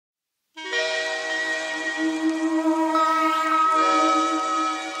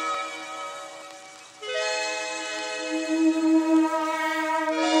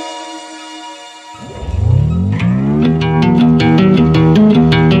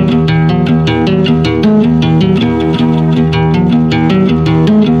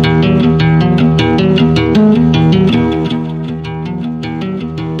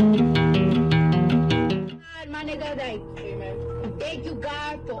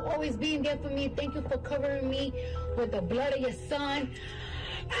always being there for me. Thank you for covering me with the blood of your son.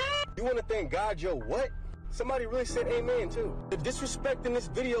 You want to thank God, yo, what? Somebody really said amen, too. The disrespect in this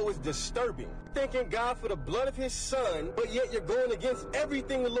video is disturbing. Thanking God for the blood of his son, but yet you're going against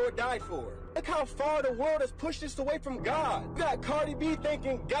everything the Lord died for. Look how far the world has pushed us away from God. You got Cardi B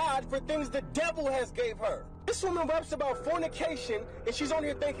thanking God for things the devil has gave her. This woman raps about fornication, and she's on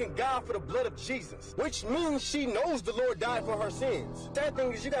here thanking God for the blood of Jesus, which means she knows the Lord died for her sins. Sad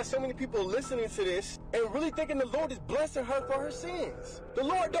thing is you got so many people listening to this and really thinking the Lord is blessing her for her sins. The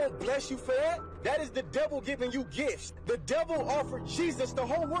Lord don't bless you for that. That is the devil giving you gifts. The devil offered Jesus the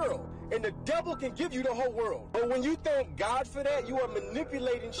whole world, and the devil can give you the whole world. But when you thank God for that, you are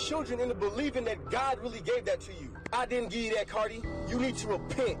manipulating children into believing that God really gave that to you. I didn't give you that, Cardi. You need to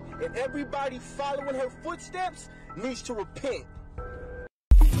repent, and everybody following her footsteps needs to repent.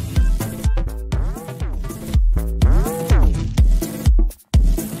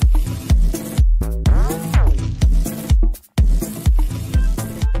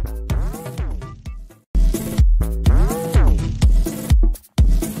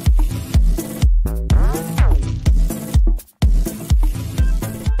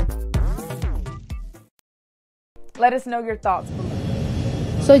 Let us know your thoughts.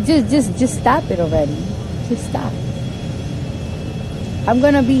 So just stop it already. Just stop. I'm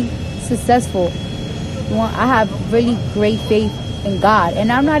gonna be successful. I have really great faith in God,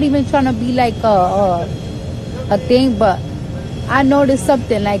 and I'm not even trying to be like a thing, but I noticed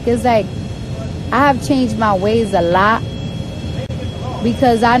something. Like it's like I have changed my ways a lot,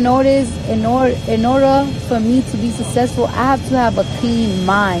 because I noticed in order for me to be successful, I have to have a clean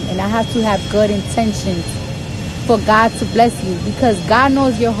mind, and I have to have good intentions for God to bless you, because God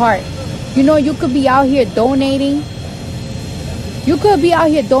knows your heart. You know, you could be out here donating. You could be out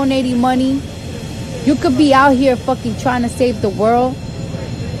here donating money. You could be out here fucking trying to save the world.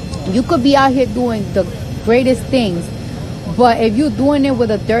 You could be out here doing the greatest things. But if you're doing it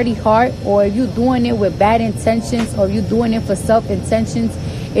with a dirty heart, or if you're doing it with bad intentions, or you're doing it for self-intentions,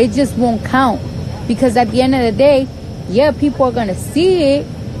 it just won't count. Because at the end of the day, yeah, people are going to see it,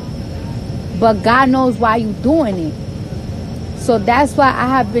 but God knows why you're doing it. So that's why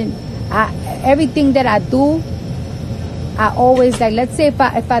everything that I do, I always, like, let's say if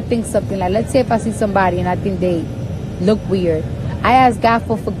I think something, like, let's say if I see somebody and I think they look weird, I ask God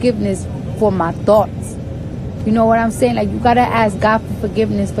for forgiveness for my thoughts. You know what I'm saying? Like, you gotta ask God for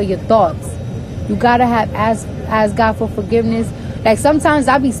forgiveness for your thoughts. You gotta ask God for forgiveness. Like, sometimes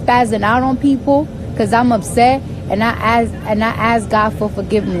I be spazzing out on people because I'm upset, and I ask God for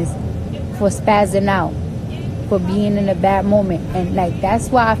forgiveness for spazzing out, for being in a bad moment. And like, that's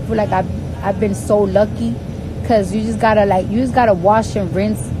why I feel like I've been so lucky, because you just gotta wash and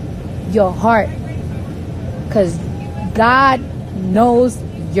rinse your heart, because God knows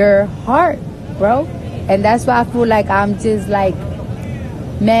your heart, bro. And that's why I feel like I'm just like,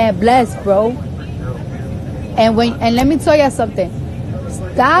 man, blessed, bro. And let me tell you something.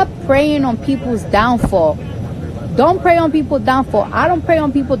 Stop praying on people's downfall. Don't pray on people's downfall. I don't pray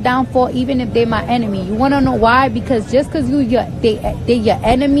on people's downfall, even if they're my enemy. You want to know why? Because just because they're your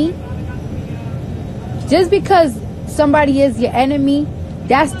enemy, just because somebody is your enemy,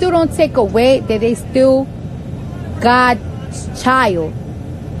 that still don't take away that they still God's child.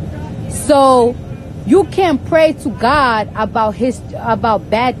 So you can't pray to God about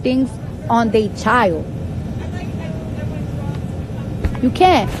bad things on their child. You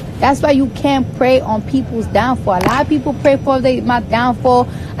can't. That's why you can't pray on people's downfall. A lot of people pray for my downfall.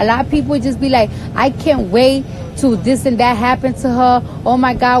 A lot of people just be like, I can't wait till this and that happen to her. Oh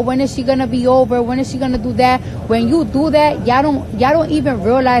my God, when is she gonna be over? When is she gonna do that? When you do that, y'all don't even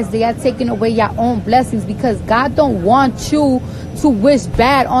realize that y'all taking away your own blessings, because God don't want you to wish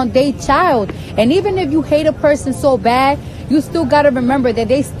bad on their child. And even if you hate a person so bad, you still gotta remember that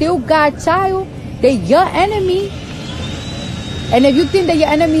they still God's child. They your enemy. And if you think that your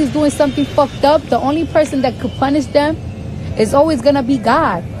enemy is doing something fucked up, the only person that could punish them is always going to be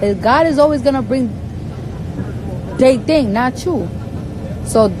God. God is always going to bring their thing, not you.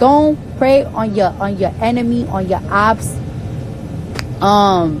 So don't pray on your enemy, on your ops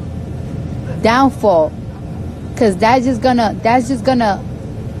downfall. Because that's just gonna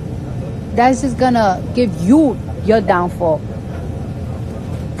give you your downfall.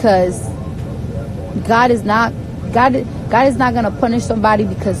 Because God is not going to punish somebody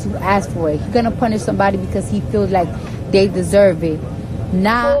because you asked for it. He's going to punish somebody because he feels like they deserve it.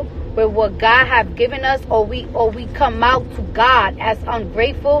 Not with what God have given us, or we come out to God as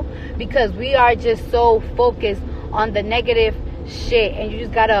ungrateful because we are just so focused on the negative shit. And you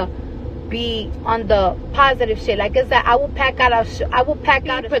just got to be on the positive shit. Like it's like I will pack out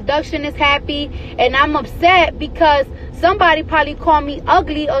production is happy, and I'm upset because somebody probably called me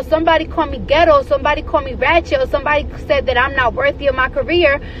ugly, or somebody called me ghetto, or somebody called me ratchet, or somebody said that I'm not worthy of my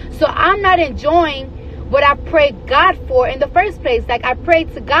career. So I'm not enjoying what I prayed God for in the first place. Like I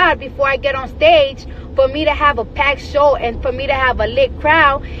prayed to God before I get on stage for me to have a packed show and for me to have a lit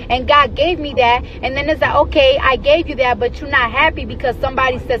crowd, and God gave me that. And then it's like, okay, I gave you that, but you're not happy because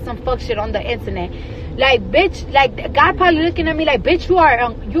somebody said some fuck shit on the internet. Like, bitch, like God probably looking at me like, bitch,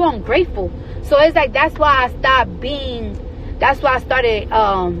 you ungrateful. So it's like, that's why I started being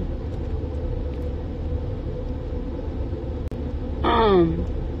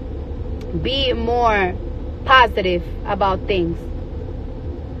more positive about things,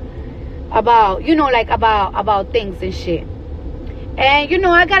 about, you know, like about things and shit. And you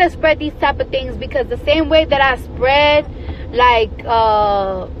know, I gotta spread these type of things because the same way that I spread, like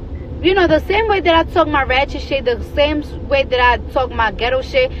you know, the same way that I talk my ratchet shit, the same way that I talk my ghetto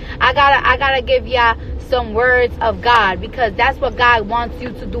shit, I gotta give y'all some words of God, because that's what God wants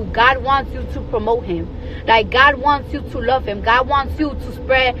you to do. God wants you to promote him. Like God wants you to love him. God wants you to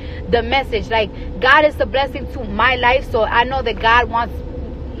spread the message. Like God is a blessing to my life, so I know that God wants,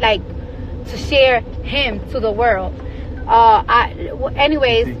 like, to share him to the world.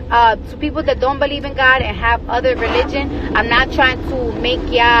 Anyways, to people that don't believe in God and have other religion, I'm not trying to make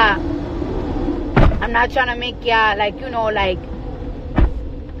y'all like, you know, like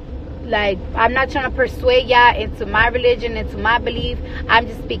I'm not trying to persuade y'all into my religion, into my belief. I'm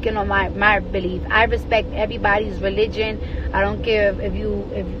just speaking on my belief. I respect everybody's religion. I don't care if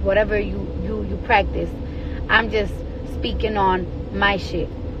whatever you practice. I'm just speaking on my shit.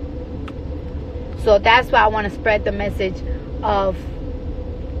 So that's why I want to spread the message of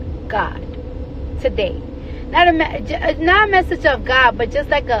God today. Not a message of God, but just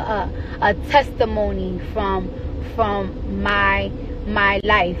like a testimony from my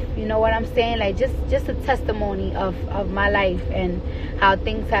life. You know what I'm saying? Like just a testimony of my life and how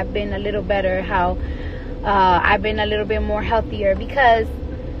things have been a little better, how I've been a little bit more healthier, because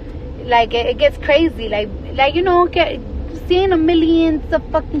like it gets crazy. Like you know, seeing a millions of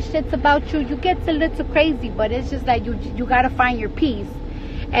fucking shits about you get a little crazy, but it's just like you gotta find your peace.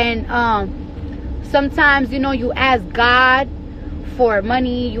 And sometimes, you know, you ask God for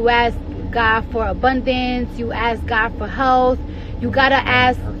money, you ask God for abundance, you ask God for health, you gotta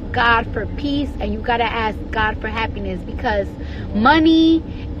ask God for peace, and you gotta ask God for happiness, because money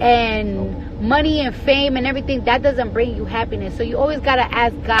and fame and everything, that doesn't bring you happiness. So you always gotta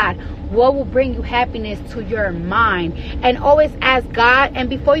ask God what will bring you happiness to your mind, and always ask God. And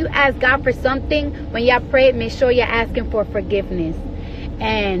before you ask God for something, when y'all pray, make sure you're asking for forgiveness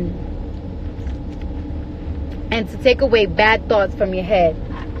and to take away bad thoughts from your head.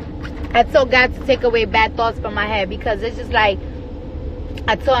 I told God to take away bad thoughts from my head, because it's just like,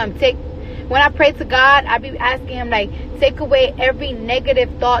 I told him, when I pray to God, I be asking him, like, take away every negative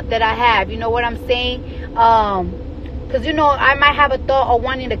thought that I have. You know what I'm saying? Because, you know, I might have a thought of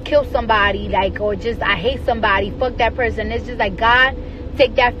wanting to kill somebody, like, or just I hate somebody, fuck that person. It's just like, God,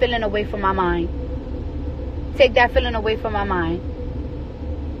 take that feeling away from my mind. Take that feeling away from my mind.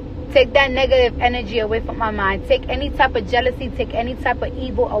 Take that negative energy away from my mind. Take any type of jealousy, take any type of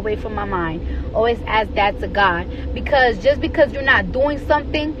evil away from my mind. Always ask that to God. Because just because you're not doing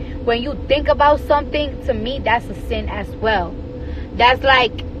something, when you think about something, to me, that's a sin as well. That's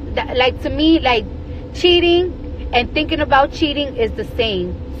like to me, like cheating and thinking about cheating is the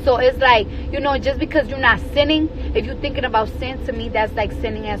same. So it's like, you know, just because you're not sinning, if you're thinking about sin, to me, that's like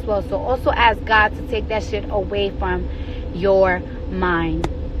sinning as well. So also ask God to take that shit away from your mind.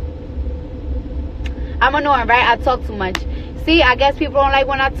 I'm annoying, right? I talk too much. See, I guess people don't like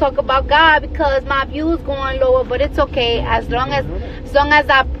when I talk about God because my views going lower, but it's okay. As long as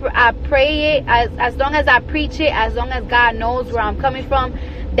I pray it, as long as I preach it, as long as God knows where I'm coming from,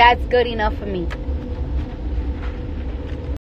 that's good enough for me.